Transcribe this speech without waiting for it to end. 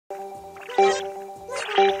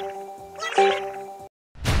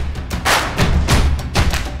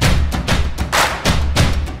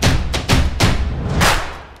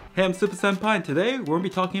Hey, I'm SupaSenpai, and today we're going to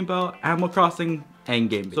be talking about Animal Crossing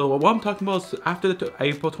endgame. So what I'm talking about is after the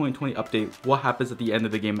April 2020 update, what happens at the end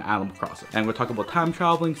of the game of Animal Crossing. And we're talking about time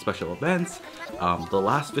traveling, special events, the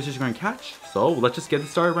last fishes you're going to catch. So let's just get it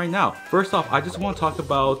started right now. First off, I just want to talk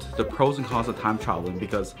about the pros and cons of time traveling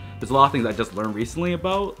because there's a lot of things I just learned recently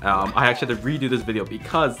about. I actually had to redo this video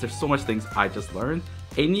because there's so much things I just learned.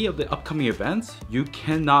 Any of the upcoming events you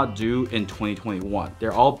cannot do in 2021.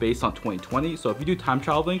 They're all based on 2020. So if you do time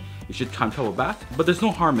traveling, you should time travel back, but there's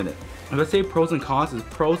no harm in it. If I say pros and cons,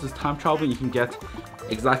 pros is time traveling, you can get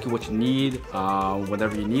exactly what you need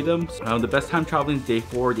whenever you need them. The best time traveling is day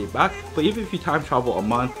 4, day back. But even if you time travel a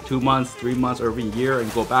month, 2 months, 3 months, or even a year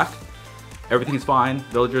and go back, everything's fine.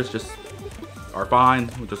 Villagers just are fine.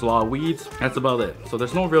 There's a lot of weeds. That's about it. So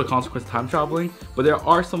there's no real consequence to time traveling, but there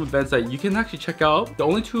are some events that you can actually check out. The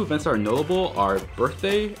only 2 events that are notable are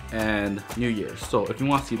birthday and New Year's. So if you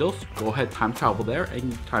want to see those, go ahead, time travel there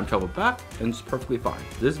and time travel back, and it's perfectly fine.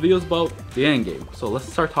 This video is about the end game. So let's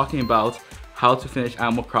start talking about how to finish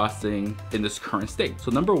Animal Crossing in this current state.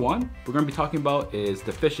 So number 1 we're going to be talking about is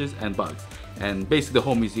the fishes and bugs, and basically the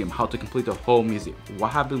whole museum, how to complete the whole museum.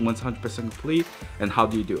 What happens when it's 100% complete and how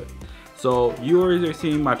do you do it? So you already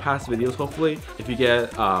seen my past videos, hopefully. If you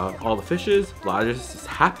get all the fishes, Blathers is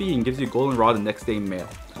happy and gives you a golden rod the next day in mail.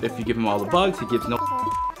 If you give him all the bugs, he gives no,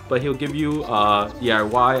 but he'll give you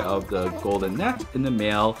DIY of the golden net in the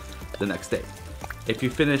mail the next day. If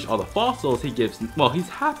you finish all the fossils, he gives, well, he's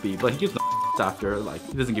happy, but he gives no after, like,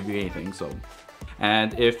 he doesn't give you anything, so.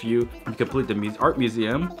 And if you complete the art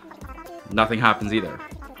museum, nothing happens either,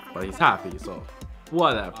 but he's happy, so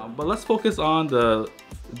whatever. But let's focus on the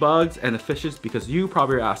bugs and the fishes because you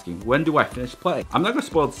probably are asking, when do I finish playing? I'm not gonna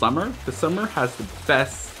spoil the summer. The summer has the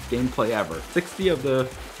best gameplay ever. 60 of the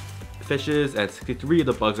fishes and 63 of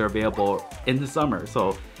the bugs are available in the summer.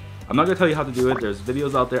 So I'm not gonna tell you how to do it. There's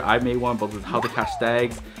videos out there. I made one about how to catch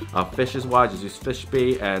stags. Fishes wise, just use fish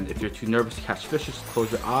bait, and if you're too nervous to catch fishes, just close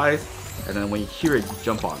your eyes, and then when you hear it, you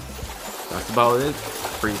jump on it. That's about it.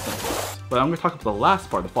 Pretty simple. But I'm going to talk about the last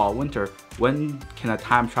part, the fall, winter. When can I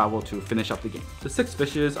time travel to finish up the game? The 6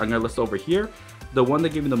 fishes I'm going to list over here. The one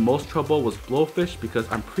that gave me the most trouble was blowfish because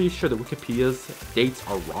I'm pretty sure that Wikipedia's dates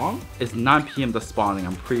are wrong. It's 9 PM the spawning,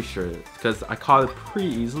 I'm pretty sure, because I caught it pretty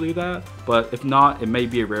easily that. But if not, it may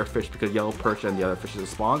be a rare fish because yellow perch and the other fishes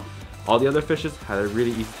spawn. All the other fishes had a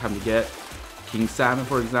really easy time to get. King salmon,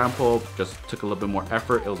 for example, just took a little bit more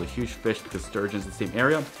effort. It was a huge fish because sturgeon's in the same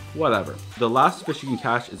area. Whatever. The last fish you can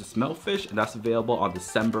catch is a smelt fish, and that's available on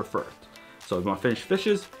December 1st. So if you want to finish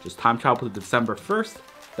fishes, just time travel to December 1st.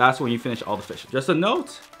 That's when you finish all the fishes. Just a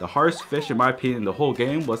note, the hardest fish in my opinion in the whole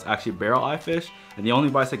game was actually barrel eye fish, and the only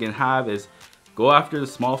advice I can have is go after the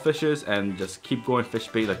small fishes and just keep going fish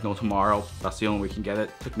bait like no tomorrow. That's the only way you can get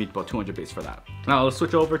it. Took me about 200 baits for that. Now let's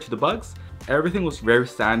switch over to the bugs. Everything was very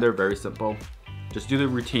standard, very simple. Just do the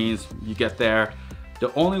routines, you get there.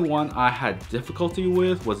 The only one I had difficulty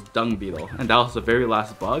with was dung beetle, and that was the very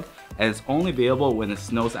last bug, and it's only available when it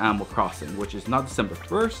snows Animal Crossing, which is not December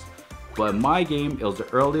 1st, but in my game, it was the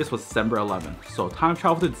earliest was December 11th. So time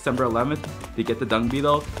travel to December 11th to get the dung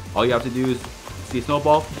beetle. All you have to do is see a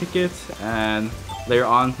snowball, kick it, and later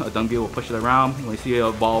on, a dung beetle will push it around. When you see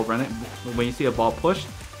a ball run it, when you see a ball pushed,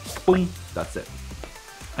 boom, that's it.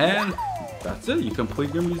 And that's it, you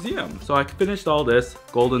complete your museum. So I finished all this,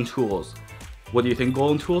 golden tools. What do you think,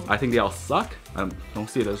 golden tools? I think they all suck. I don't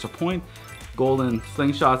see it as a point. Golden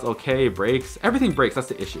slingshots, okay, breaks. Everything breaks, that's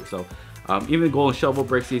the issue. So even the golden shovel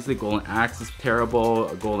breaks easily, golden axe is terrible,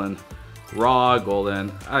 a golden rod,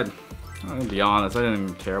 golden, I'm gonna be honest, I didn't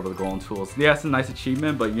even care about the golden tools. Yeah, it's a nice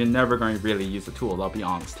achievement, but you're never going to really use the tools, I'll be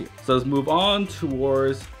honest here. So let's move on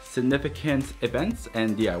towards significant events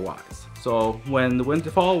and DIYs. So when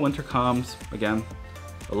the fall, winter comes, again,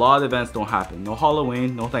 a lot of events don't happen. No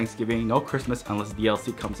Halloween, no Thanksgiving, no Christmas unless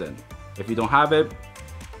DLC comes in. If you don't have it,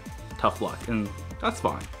 tough luck, and that's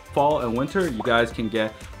fine. Fall and winter, you guys can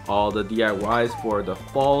get all the DIYs for the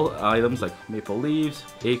fall items like maple leaves,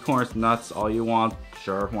 acorns, nuts, all you want.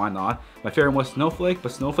 Sure, why not? My favorite was Snowflake,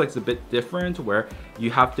 but Snowflake's a bit different where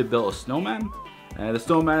you have to build a snowman. And the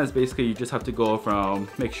snowman is basically you just have to go from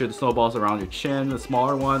make sure the snowball's around your chin, the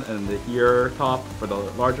smaller one, and the ear top for the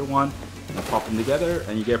larger one, and pop them together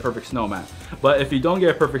and you get a perfect snowman. But if you don't get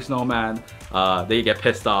a perfect snowman, they get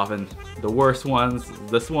pissed off, and the worst ones,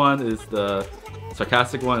 this one is the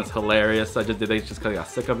sarcastic one. It's hilarious. I just did it just because I got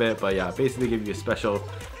sick of it, but yeah, basically give you a special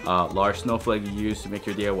large snowflake you use to make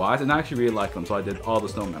your DIYs, and I actually really like them, so I did all the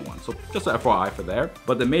snowman ones. So just an FYI for there.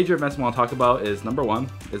 But the major events I want to talk about is number 1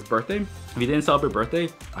 is birthday. If you didn't celebrate birthday,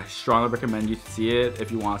 I strongly recommend you to see it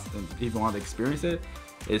if you want to experience it.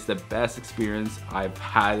 is the best experience I've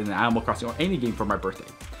had in Animal Crossing or any game for my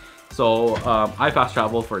birthday. So I fast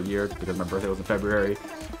traveled for a year because my birthday was in February,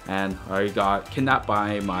 and I got kidnapped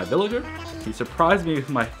by my villager. He surprised me with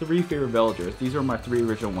my 3 favorite villagers. These are my 3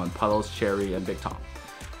 original ones: Puddles, Cherry, and Big Tom.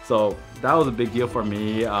 So that was a big deal for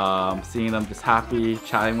me, seeing them just happy,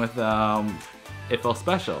 chatting with them. It felt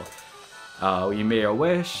special. You made a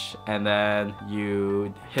wish, and then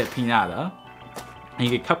you hit Pinata, and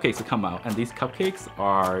you get cupcakes to come out, and these cupcakes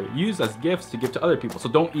are used as gifts to give to other people, so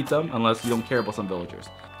don't eat them unless you don't care about some villagers.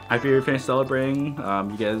 After you're finished celebrating,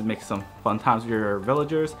 you guys make some fun times with your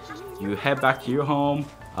villagers. You head back to your home,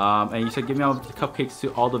 and you start giving out the cupcakes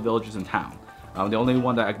to all the villagers in town. The only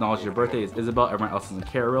one that acknowledges your birthday is Isabelle. Everyone else doesn't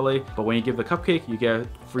care really. But when you give the cupcake, you get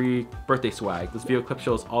free birthday swag. This video clip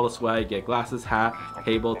shows all the swag. You get glasses, hat,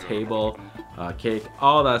 table, cake,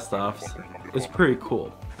 all that stuff. It's pretty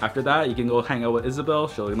cool. After that, you can go hang out with Isabelle.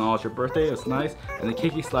 She'll acknowledge your birthday. It's nice. And the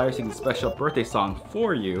Kiki Slider sings a special birthday song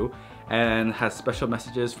for you and has special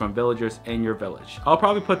messages from villagers in your village. I'll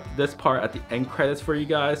probably put this part at the end credits for you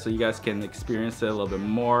guys so you guys can experience it a little bit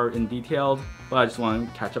more in detail. But I just want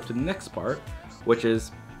to catch up to the next part, which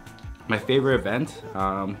is my favorite event.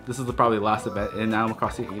 This is probably the last event in Animal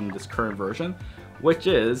Crossing in this current version, which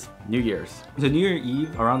is New Year's. The New Year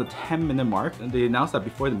Eve, around the 10-minute mark, and they announced that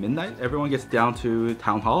before the midnight, everyone gets down to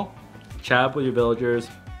Town Hall, chat with your villagers,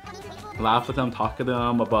 laugh with them, talk to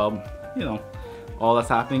them about, you know, all that's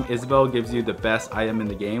happening. Isabelle gives you the best item in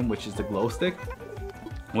the game, which is the glow stick,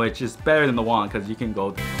 which is better than the wand because you can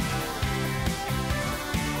go.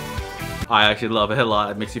 I actually love it a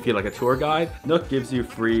lot. It makes you feel like a tour guide. Nook gives you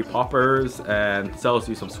free poppers and sells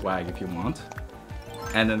you some swag if you want.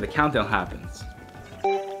 And then the countdown happens.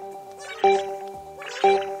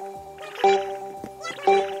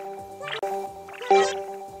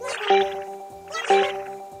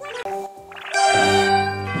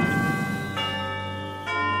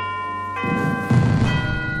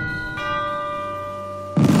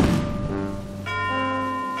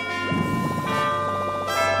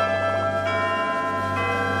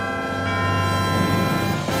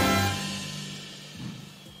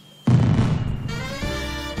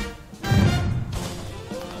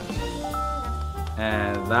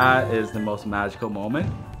 And that is the most magical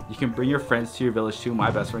moment. You can bring your friends to your village too.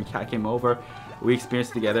 My best friend Kat came over. We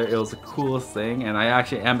experienced it together. It was the coolest thing, and I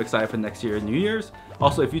actually am excited for next year, New Year's.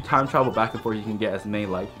 Also, if you time travel back and forth, you can get as many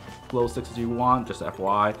like glow sticks as you want, just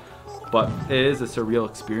FYI. But it is a surreal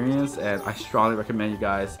experience, and I strongly recommend you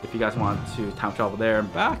guys, if you guys want to time travel there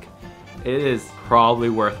and back, it is probably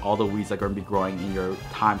worth all the weeds that are going to be growing in your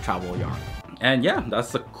time travel yard. And yeah,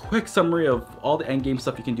 that's a quick summary of all the endgame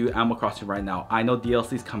stuff you can do in Animal Crossing right now. I know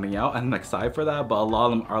DLC is coming out and I'm excited for that, but a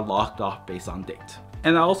lot of them are locked off based on date.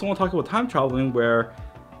 And I also want to talk about time traveling, where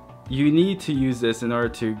you need to use this in order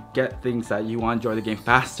to get things that you want to enjoy the game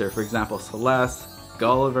faster. For example, Celeste,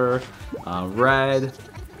 Gulliver, Red.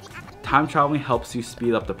 Time traveling helps you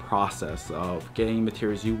speed up the process of getting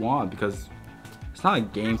materials you want, because it's not a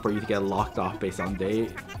game for you to get locked off based on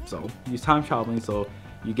date. So use time traveling so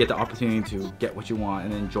you get the opportunity to get what you want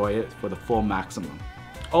and enjoy it for the full maximum.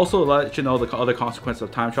 Also, let you know the other consequence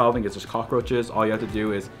of time traveling is there's cockroaches. All you have to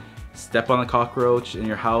do is step on a cockroach in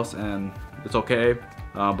your house and it's okay.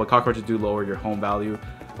 But cockroaches do lower your home value.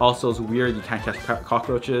 Also, it's weird you can't catch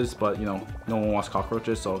cockroaches, but you know, no one wants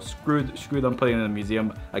cockroaches, so screw them, put it in a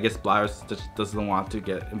museum. I guess Blathers just doesn't want to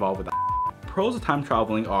get involved with that. Pros of time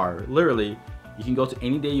traveling are literally, you can go to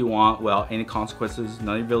any day you want without any consequences.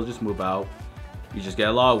 None of your villagers move out. You just get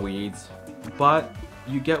a lot of weeds, but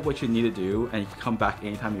you get what you need to do and you can come back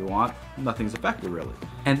anytime you want. Nothing's affected really.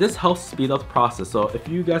 And this helps speed up the process. So if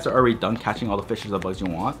you guys are already done catching all the fishes and bugs you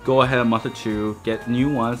want, go ahead a month or two, get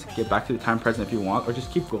new ones, get back to the time present if you want, or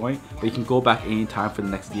just keep going, but you can go back anytime for the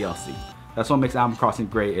next DLC. That's what makes Animal Crossing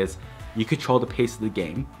great, is you control the pace of the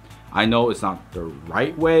game. I know it's not the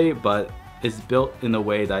right way, but it's built in a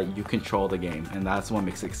way that you control the game, and that's what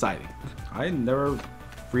makes it exciting. I never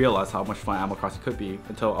realized how much fun Animal Crossing could be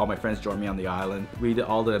until all my friends joined me on the island. We did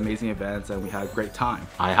all the amazing events and we had a great time.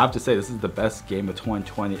 I have to say, this is the best game of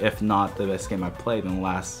 2020, if not the best game I've played in the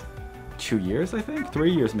last 2 years, I think?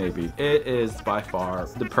 3 years maybe. It is by far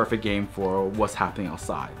the perfect game for what's happening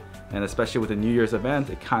outside. And especially with the New Year's event,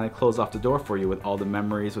 it kind of closed off the door for you with all the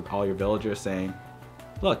memories, with all your villagers saying,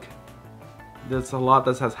 look, there's a lot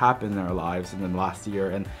that has happened in our lives in the last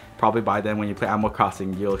year, and probably by then when you play Animal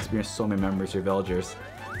Crossing, you'll experience so many memories with your villagers.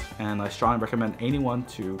 And I strongly recommend anyone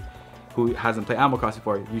who hasn't played Animal Crossing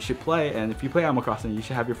before, you should play. And if you play Animal Crossing, you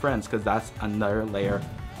should have your friends, because that's another layer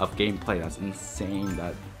of gameplay that's insane,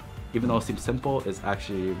 that even though it seems simple, is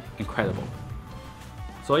actually incredible.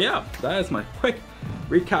 So So yeah, that is my quick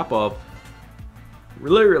recap of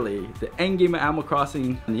literally the end game of Animal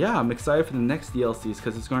Crossing. And yeah, I'm excited for the next DLCs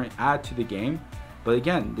because it's going to add to the game. But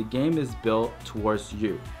again, the game is built towards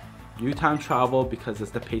you. You time travel because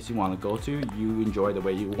it's the pace you want to go to. You enjoy the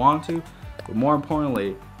way you want to. But more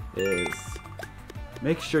importantly is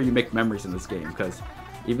make sure you make memories in this game, because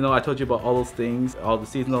even though I told you about all those things, all the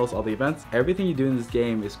seasonals, all the events, everything you do in this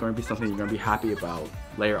game is going to be something you're going to be happy about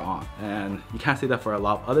later on. And you can't say that for a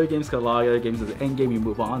lot of other games, because a lot of other games, at the end game you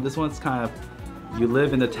move on. This one's kind of, you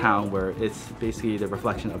live in a town where it's basically the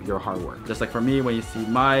reflection of your hard work. Just like for me, when you see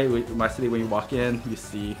my city, when you walk in, you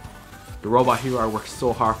see the robot hero I worked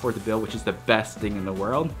so hard for to build, which is the best thing in the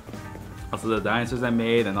world. Also the dinosaurs I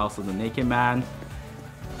made, and also the naked man.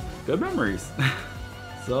 Good memories.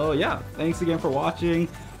 So yeah, thanks again for watching.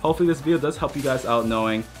 Hopefully this video does help you guys out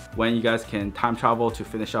knowing when you guys can time travel to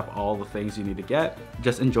finish up all the things you need to get.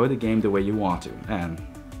 Just enjoy the game the way you want to, and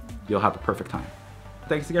you'll have the perfect time.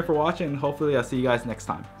 Thanks again for watching. Hopefully I'll see you guys next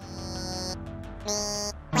time.